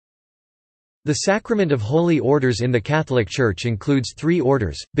The sacrament of holy orders in the Catholic Church includes three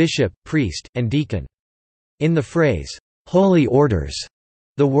orders: bishop, priest, and deacon. In the phrase, "holy orders",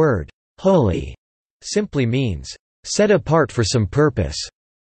 the word "holy" simply means set apart for some purpose.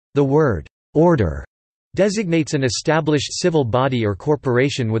 The word order designates an established civil body or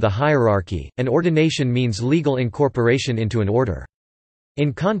corporation with a hierarchy, and ordination means legal incorporation into an order.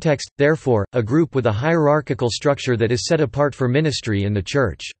 In context, therefore, a group with a hierarchical structure that is set apart for ministry in the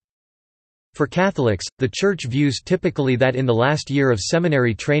Church. For Catholics, the Church views typically that in the last year of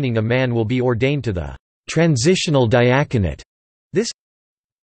seminary training a man will be ordained to the transitional diaconate. This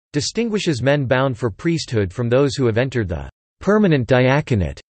distinguishes men bound for priesthood from those who have entered the permanent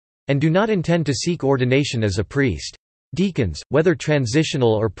diaconate and do not intend to seek ordination as a priest. Deacons, whether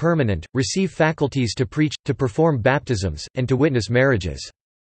transitional or permanent, receive faculties to preach, to perform baptisms, and to witness marriages.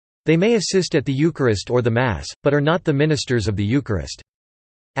 They may assist at the Eucharist or the Mass, but are not the ministers of the Eucharist.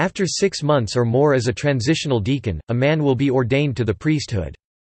 After 6 months or more as a transitional deacon, a man will be ordained to the priesthood.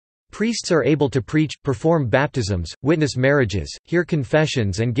 Priests are able to preach, perform baptisms, witness marriages, hear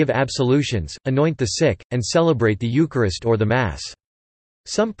confessions and give absolutions, anoint the sick, and celebrate the Eucharist or the Mass.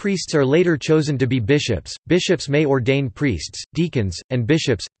 Some priests are later chosen to be bishops. Bishops may ordain priests, deacons, and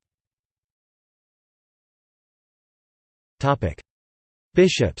bishops. Topic: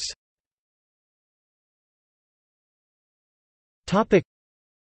 Bishops. Topic: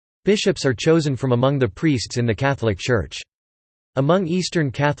 Bishops are chosen from among the priests in the Catholic Church. Among Eastern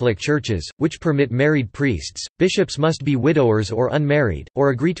Catholic churches, which permit married priests, bishops must be widowers or unmarried,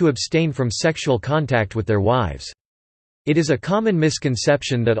 or agree to abstain from sexual contact with their wives. It is a common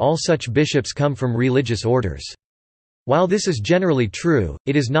misconception that all such bishops come from religious orders. While this is generally true,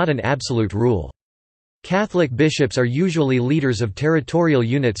 it is not an absolute rule. Catholic bishops are usually leaders of territorial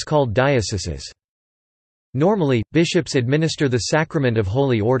units called dioceses. Normally, bishops administer the sacrament of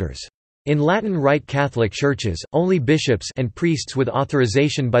holy orders. In Latin Rite Catholic churches, only bishops and priests with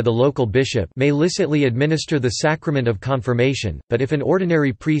authorization by the local bishop may licitly administer the sacrament of confirmation, but if an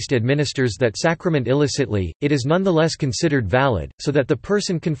ordinary priest administers that sacrament illicitly, it is nonetheless considered valid, so that the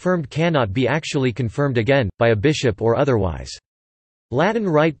person confirmed cannot be actually confirmed again, by a bishop or otherwise. Latin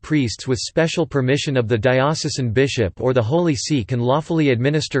Rite priests with special permission of the diocesan bishop or the Holy See can lawfully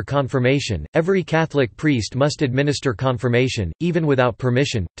administer confirmation. Every Catholic priest must administer confirmation, even without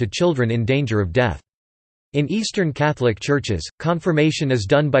permission, to children in danger of death. In Eastern Catholic churches, confirmation is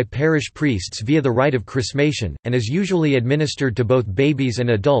done by parish priests via the rite of chrismation, and is usually administered to both babies and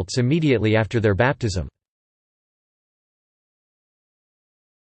adults immediately after their baptism.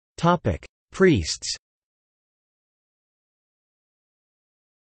 Priests.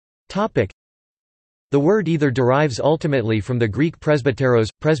 The word either derives ultimately from the Greek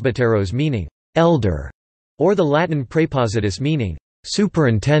presbyteros meaning elder, or the Latin praepositus meaning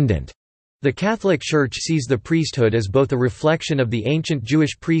superintendent. The Catholic Church sees the priesthood as both a reflection of the ancient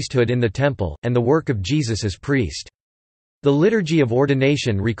Jewish priesthood in the Temple, and the work of Jesus as priest. The liturgy of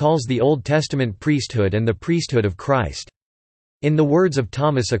ordination recalls the Old Testament priesthood and the priesthood of Christ. In the words of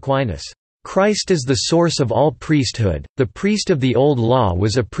Thomas Aquinas, "Christ is the source of all priesthood, the priest of the Old Law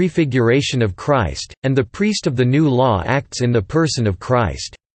was a prefiguration of Christ, and the priest of the New Law acts in the person of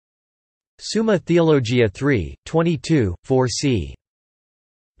Christ." Summa Theologia 3, 22, 4c.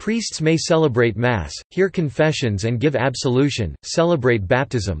 Priests may celebrate Mass, hear confessions and give absolution, celebrate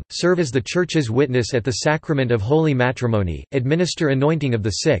baptism, serve as the Church's witness at the sacrament of holy matrimony, administer anointing of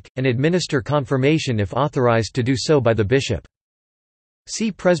the sick, and administer confirmation if authorized to do so by the bishop.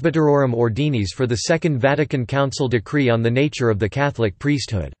 See Presbyterorum Ordinis for the Second Vatican Council decree on the nature of the Catholic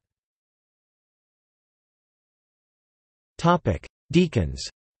priesthood. Deacons.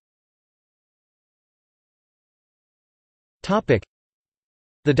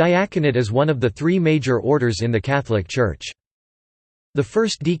 The diaconate is one of the three major orders in the Catholic Church. The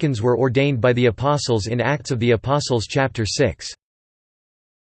first deacons were ordained by the Apostles in Acts of the Apostles chapter 6.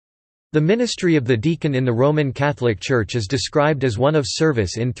 The ministry of the deacon in the Roman Catholic Church is described as one of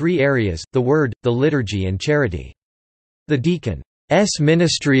service in three areas: the Word, the liturgy and charity. The deacon's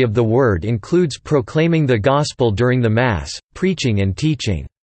ministry of the Word includes proclaiming the Gospel during the Mass, preaching and teaching.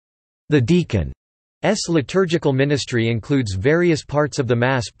 The deacon's liturgical ministry includes various parts of the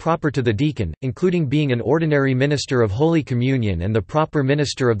Mass proper to the deacon, including being an ordinary minister of Holy Communion and the proper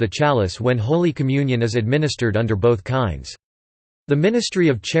minister of the chalice when Holy Communion is administered under both kinds. The ministry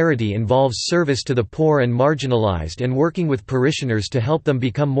of charity involves service to the poor and marginalized and working with parishioners to help them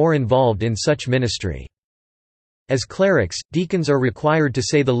become more involved in such ministry. As clerics, deacons are required to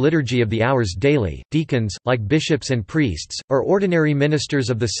say the Liturgy of the Hours daily. Deacons, like bishops and priests, are ordinary ministers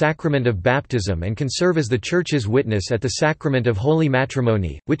of the sacrament of baptism and can serve as the Church's witness at the sacrament of holy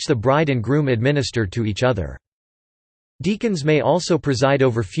matrimony, which the bride and groom administer to each other. Deacons may also preside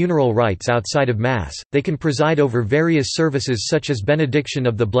over funeral rites outside of Mass, they can preside over various services such as benediction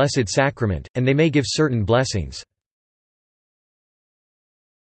of the Blessed Sacrament, and they may give certain blessings.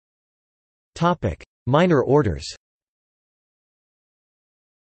 Minor orders.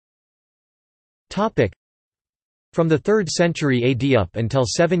 From the 3rd century AD up until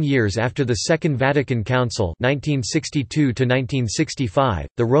 7 years after the Second Vatican Council 1962–1965,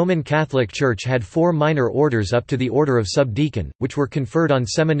 the Roman Catholic Church had 4 minor orders up to the order of subdeacon, which were conferred on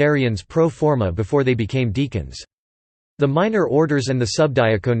seminarians pro forma before they became deacons. The minor orders and the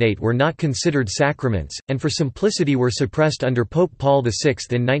subdiaconate were not considered sacraments, and for simplicity were suppressed under Pope Paul VI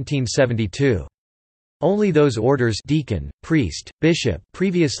in 1972. Only those orders deacon, priest, bishop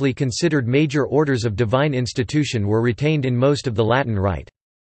previously considered major orders of divine institution were retained in most of the Latin Rite.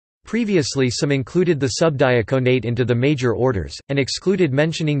 Previously some included the subdiaconate into the major orders, and excluded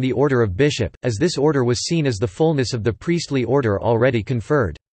mentioning the order of bishop, as this order was seen as the fullness of the priestly order already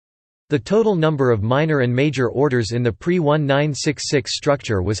conferred. The total number of minor and major orders in the pre-1966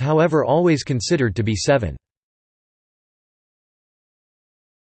 structure was however always considered to be 7.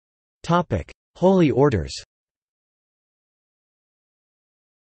 Holy orders.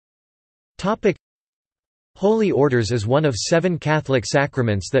 Holy orders is one of 7 Catholic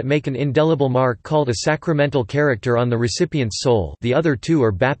sacraments that make an indelible mark called a sacramental character on the recipient's soul. The other 2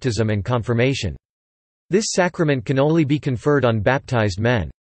 are baptism and confirmation. This sacrament can only be conferred on baptized men.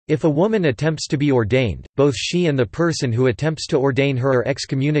 If a woman attempts to be ordained, both she and the person who attempts to ordain her are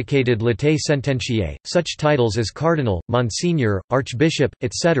excommunicated latae sententiae. Such titles as cardinal, monsignor, archbishop,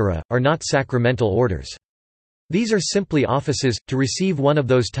 etc., are not sacramental orders. These are simply offices. To receive one of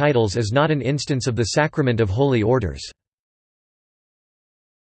those titles is not an instance of the sacrament of holy orders.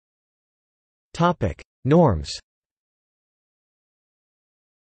 Norms.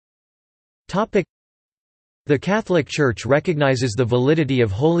 The Catholic Church recognizes the validity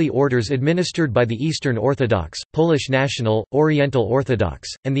of holy orders administered by the Eastern Orthodox, Polish National, Oriental Orthodox,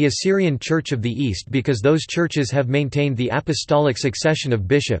 and the Assyrian Church of the East because those churches have maintained the apostolic succession of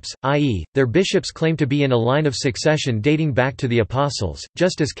bishops, i.e., their bishops claim to be in a line of succession dating back to the apostles,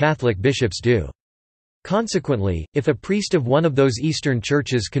 just as Catholic bishops do. Consequently, if a priest of one of those Eastern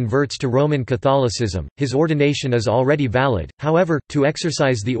churches converts to Roman Catholicism, his ordination is already valid. However, to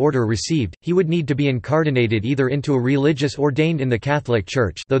exercise the order received, he would need to be incarnated either into a religious ordained in the Catholic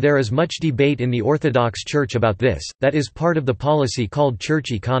Church, though there is much debate in the Orthodox Church about this, that is part of the policy called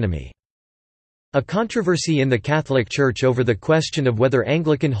church economy. A controversy in the Catholic Church over the question of whether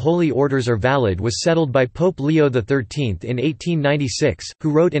Anglican holy orders are valid was settled by Pope Leo XIII in 1896, who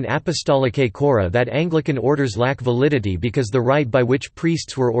wrote in Apostolicae Cora that Anglican orders lack validity because the rite by which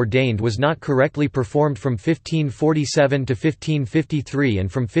priests were ordained was not correctly performed from 1547 to 1553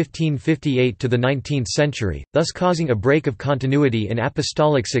 and from 1558 to the 19th century, thus causing a break of continuity in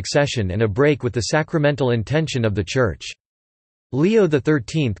apostolic succession and a break with the sacramental intention of the Church. Leo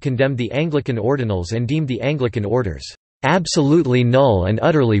XIII condemned the Anglican ordinals and deemed the Anglican orders absolutely null and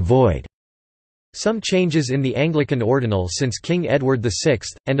utterly void. Some changes in the Anglican ordinal since King Edward VI,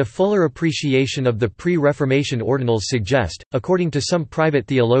 and a fuller appreciation of the pre-Reformation ordinals suggest, according to some private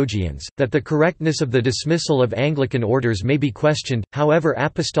theologians, that the correctness of the dismissal of Anglican orders may be questioned. However,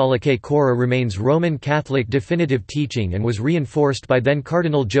 Apostolicae Cora remains Roman Catholic definitive teaching and was reinforced by then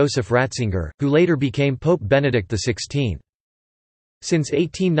Cardinal Joseph Ratzinger, who later became Pope Benedict XVI. Since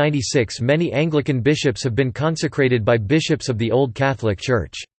 1896 many Anglican bishops have been consecrated by bishops of the Old Catholic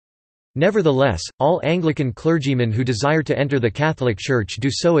Church. Nevertheless, all Anglican clergymen who desire to enter the Catholic Church do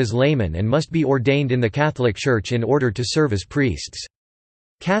so as laymen and must be ordained in the Catholic Church in order to serve as priests.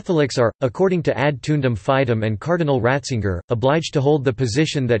 Catholics are, according to Ad Tundum Fidem and Cardinal Ratzinger, obliged to hold the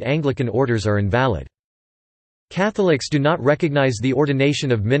position that Anglican orders are invalid. Catholics do not recognize the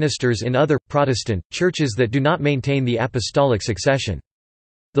ordination of ministers in other, Protestant, churches that do not maintain the apostolic succession.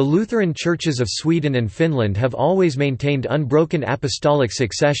 The Lutheran churches of Sweden and Finland have always maintained unbroken apostolic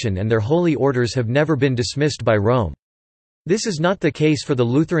succession and their holy orders have never been dismissed by Rome. This is not the case for the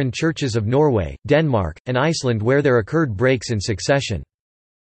Lutheran churches of Norway, Denmark, and Iceland where there occurred breaks in succession.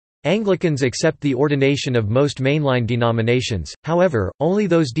 Anglicans accept the ordination of most mainline denominations, however, only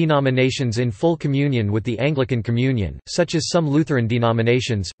those denominations in full communion with the Anglican Communion, such as some Lutheran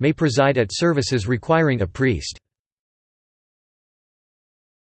denominations, may preside at services requiring a priest.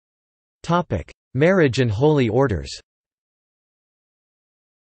 Marriage and holy orders.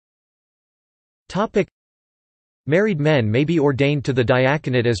 Married men may be ordained to the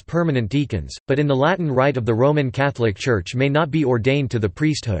diaconate as permanent deacons, but in the Latin Rite of the Roman Catholic Church may not be ordained to the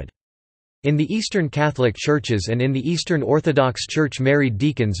priesthood. In the Eastern Catholic Churches and in the Eastern Orthodox Church married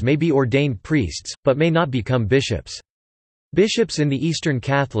deacons may be ordained priests, but may not become bishops. Bishops in the Eastern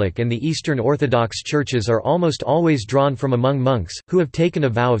Catholic and the Eastern Orthodox Churches are almost always drawn from among monks, who have taken a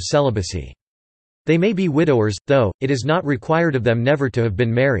vow of celibacy. They may be widowers, though, it is not required of them never to have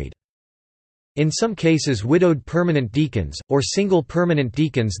been married. In some cases widowed permanent deacons, or single permanent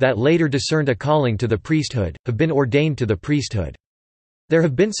deacons that later discerned a calling to the priesthood, have been ordained to the priesthood. There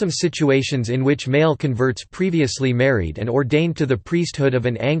have been some situations in which male converts previously married and ordained to the priesthood of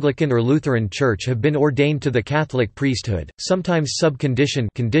an Anglican or Lutheran church have been ordained to the Catholic priesthood, sometimes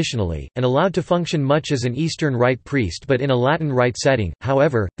conditionally, and allowed to function much as an Eastern Rite priest but in a Latin Rite setting.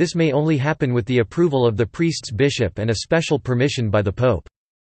 However, this may only happen with the approval of the priest's bishop and a special permission by the Pope.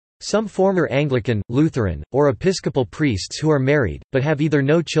 Some former Anglican, Lutheran, or Episcopal priests who are married, but have either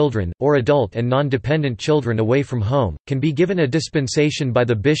no children, or adult and non-dependent children away from home, can be given a dispensation by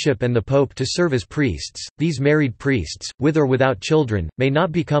the bishop and the Pope to serve as priests. These married priests, with or without children, may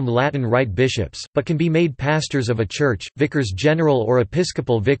not become Latin Rite bishops, but can be made pastors of a church, vicars general or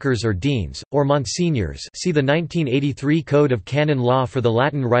episcopal vicars or deans, or monsignors. See the 1983 Code of Canon Law for the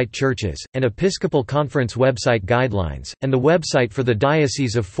Latin Rite churches, and Episcopal Conference website guidelines, and the website for the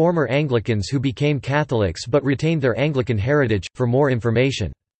Diocese of former Anglicans who became Catholics but retained their Anglican heritage, for more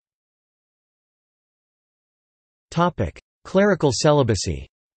information. Clerical celibacy.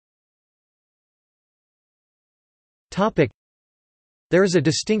 There is a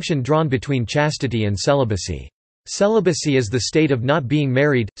distinction drawn between chastity and celibacy. Celibacy is the state of not being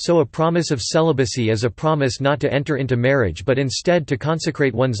married, so a promise of celibacy is a promise not to enter into marriage but instead to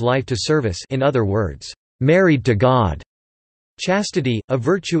consecrate one's life to service, in other words, married to God. Chastity, a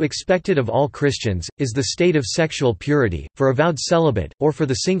virtue expected of all Christians, is the state of sexual purity. For a vowed celibate, or for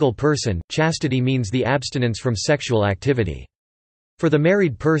the single person, chastity means the abstinence from sexual activity. For the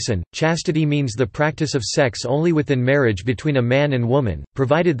married person, chastity means the practice of sex only within marriage between a man and woman,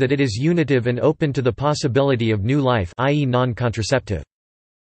 provided that it is unitive and open to the possibility of new life, i.e. non-contraceptive.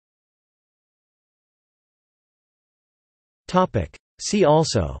 See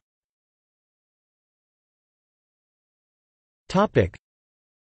also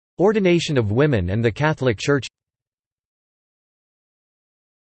Ordination of women and the Catholic Church.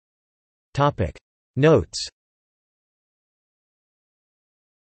 Notes.